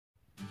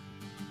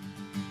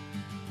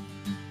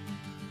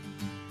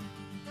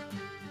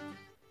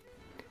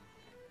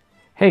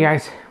Hey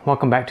guys,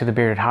 welcome back to the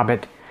Bearded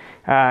Hobbit.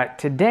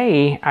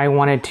 Today I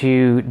wanted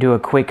to do a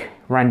quick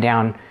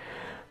rundown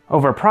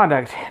over a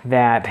product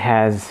that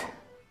has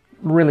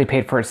really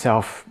paid for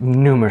itself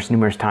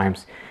numerous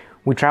times.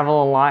 We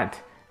travel a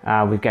lot,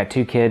 we've got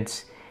 2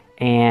 kids,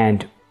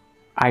 and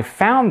I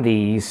found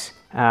these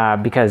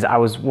because I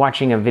was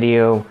watching a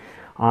video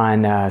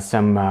on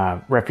some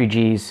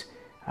refugees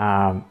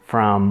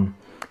from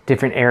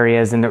different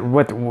areas, and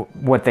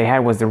what they had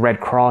was the Red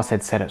Cross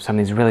had set up some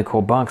of these really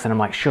cool bunks, and I'm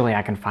like, surely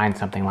I can find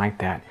something like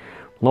that.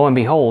 Lo and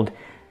behold,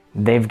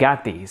 they've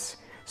got these.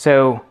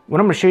 So what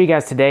I'm going to show you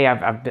guys today,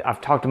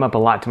 I've talked them up a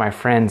lot to my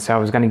friends, so I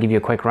was going to give you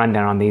a quick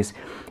rundown on these.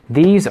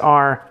 These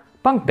are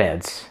bunk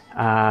beds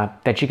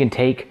that you can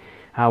take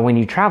when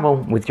you travel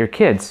with your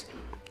kids.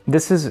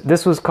 This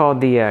was called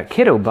the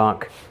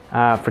Kid-O-Bunk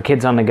for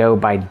Kids on the Go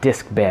by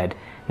Discbed.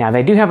 Now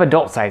they do have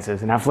adult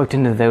sizes, and I've looked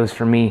into those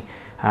for me.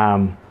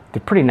 They're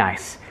pretty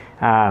nice.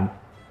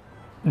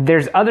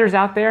 There's others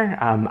out there.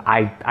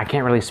 I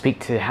can't really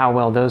speak to how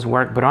well those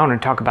work, but I want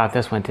to talk about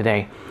this one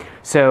today.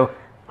 So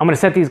I'm going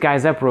to set these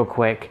guys up real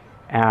quick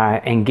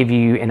and give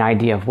you an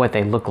idea of what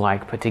they look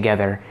like put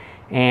together.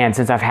 And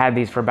since I've had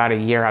these for about a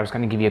year, I was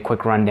going to give you a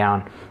quick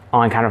rundown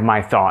on kind of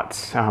my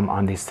thoughts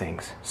on these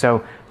things.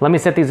 So let me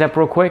set these up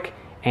real quick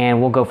and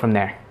we'll go from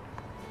there.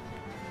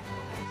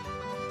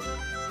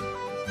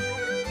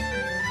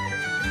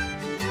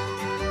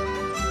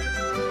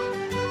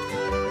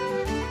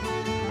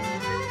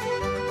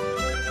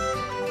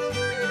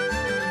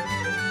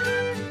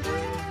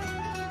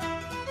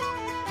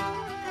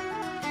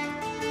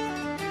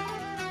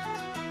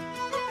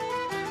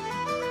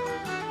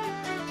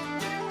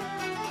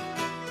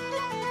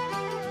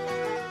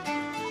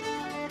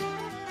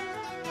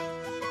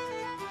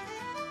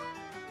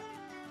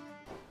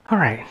 All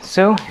right,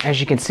 so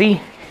as you can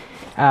see,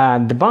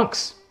 the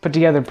bunks put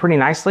together pretty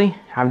nicely.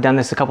 I've done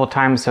this a couple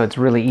times, so it's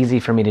really easy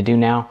for me to do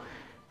now.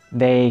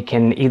 They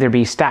can either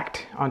be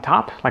stacked on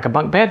top like a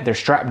bunk bed, they're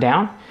strapped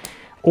down,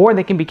 or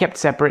they can be kept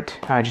separate,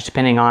 just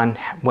depending on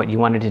what you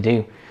wanted to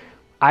do.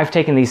 I've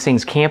taken these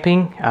things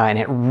camping, and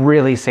it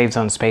really saves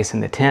on space in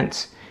the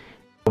tents.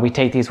 We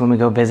take these when we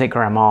go visit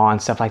grandma and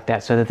stuff like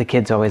that, so that the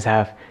kids always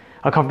have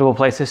a comfortable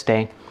place to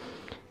stay.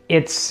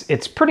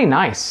 It's pretty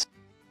nice.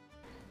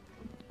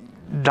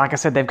 Like I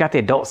said, they've got the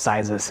adult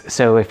sizes,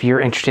 so if you're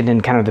interested in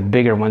kind of the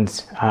bigger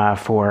ones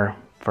for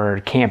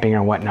camping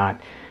or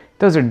whatnot,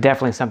 those are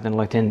definitely something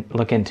to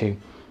look into.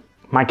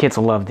 My kids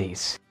will love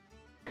these.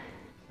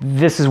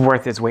 This is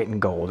worth its weight in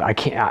gold.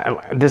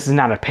 This is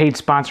not a paid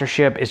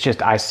sponsorship. It's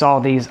just I saw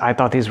these, I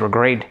thought these were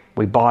great.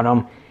 We bought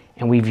them,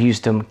 and we've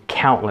used them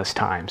countless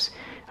times.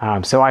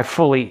 So I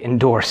fully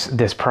endorse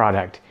this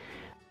product.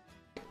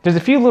 There's a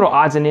few little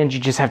odds and ends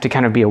you just have to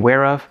kind of be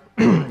aware of.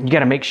 You got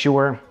to make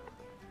sure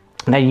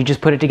that you just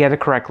put it together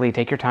correctly,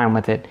 take your time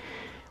with it,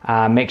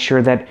 make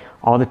sure that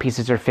all the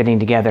pieces are fitting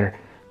together.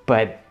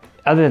 But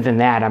other than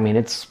that, I mean,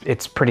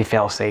 it's pretty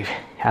fail-safe.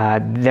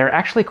 They're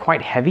actually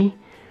quite heavy,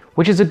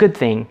 which is a good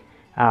thing.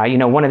 You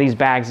know, one of these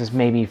bags is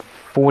maybe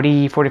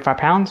 45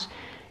 pounds.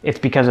 It's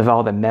because of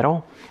all the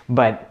metal,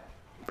 but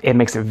it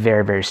makes it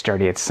very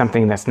sturdy. It's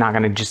something that's not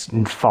gonna just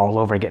fall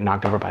over and get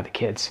knocked over by the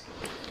kids.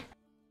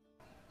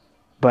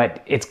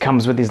 But it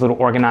comes with these little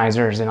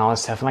organizers and all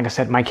this stuff. And like I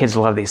said, my kids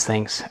love these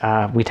things.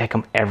 We take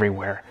them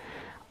everywhere.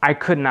 I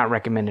could not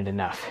recommend it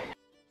enough.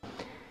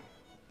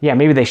 Yeah,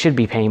 maybe they should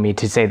be paying me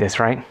to say this,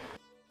 right?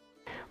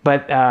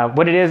 But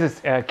what it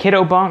is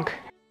Kid-O-Bunk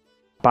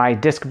by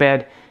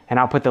Discbed, and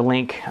I'll put the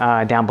link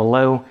down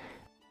below,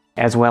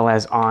 as well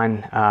as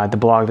on the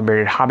blog, The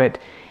Bearded Hobbit.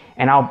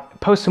 And I'll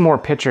post some more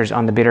pictures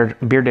on the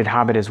Bearded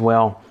Hobbit as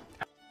well,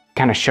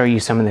 kind of show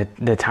you some of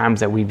the times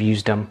that we've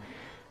used them,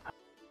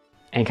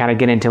 and kind of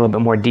get into a little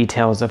bit more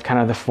details of kind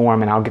of the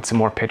form, and I'll get some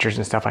more pictures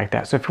and stuff like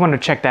that. So if you want to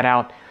check that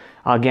out,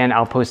 again,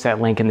 I'll post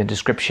that link in the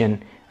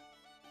description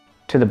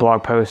to the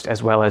blog post,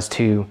 as well as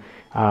to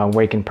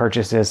where you can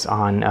purchase this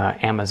on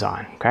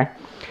Amazon, okay?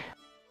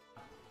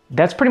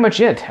 That's pretty much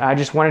it. I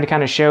just wanted to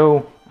kind of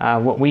show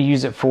what we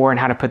use it for and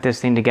how to put this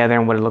thing together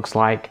and what it looks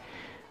like.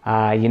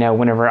 You know,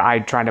 whenever I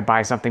try to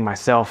buy something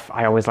myself,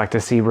 I always like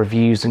to see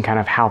reviews and kind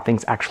of how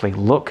things actually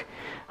look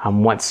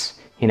once,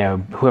 you know,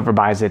 whoever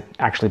buys it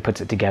actually puts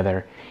it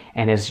together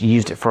and has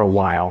used it for a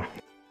while.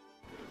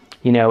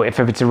 You know, if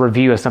it's a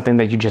review of something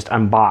that you just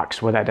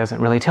unboxed, well, that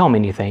doesn't really tell me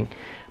anything.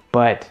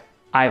 But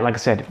like I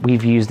said,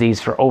 we've used these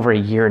for over a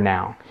year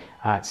now.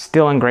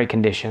 Still in great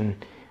condition.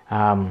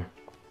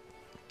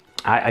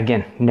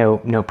 Again,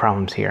 no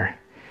problems here.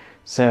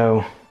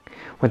 So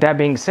with that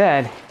being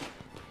said,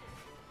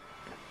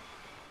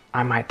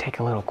 I might take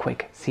a little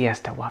quick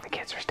siesta while the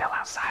kids are still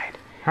outside.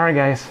 All right,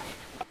 guys.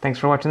 Thanks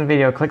for watching the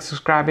video. Click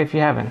subscribe if you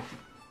haven't.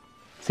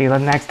 See you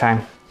next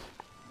time.